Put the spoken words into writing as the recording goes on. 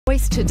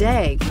choice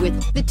today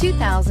with the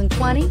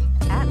 2020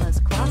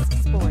 Atlas Cross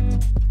Sport.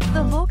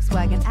 The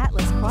Volkswagen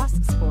Atlas Cross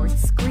Sport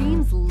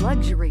screams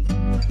luxury.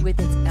 With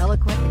its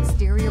eloquent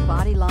exterior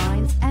body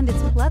lines and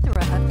its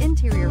plethora of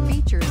interior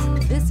features,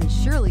 this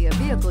is surely a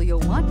vehicle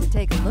you'll want to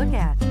take a look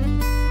at,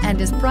 and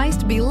is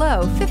priced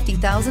below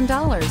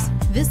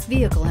 $50,000. This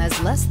vehicle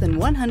has less than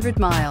 100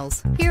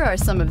 miles. Here are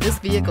some of this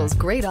vehicle's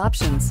great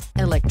options: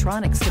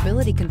 electronic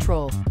stability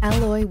control,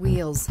 alloy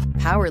wheels,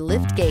 power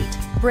lift gate,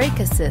 brake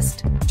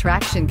assist,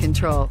 traction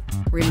control,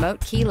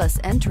 remote keyless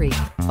entry,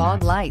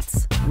 fog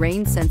lights,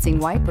 rain sensing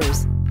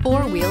wipers,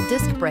 four-wheel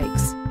disc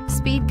brakes,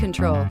 speed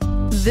control.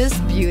 This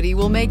beauty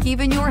will make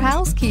even your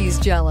house keys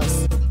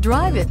jealous.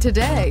 Drive it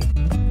today.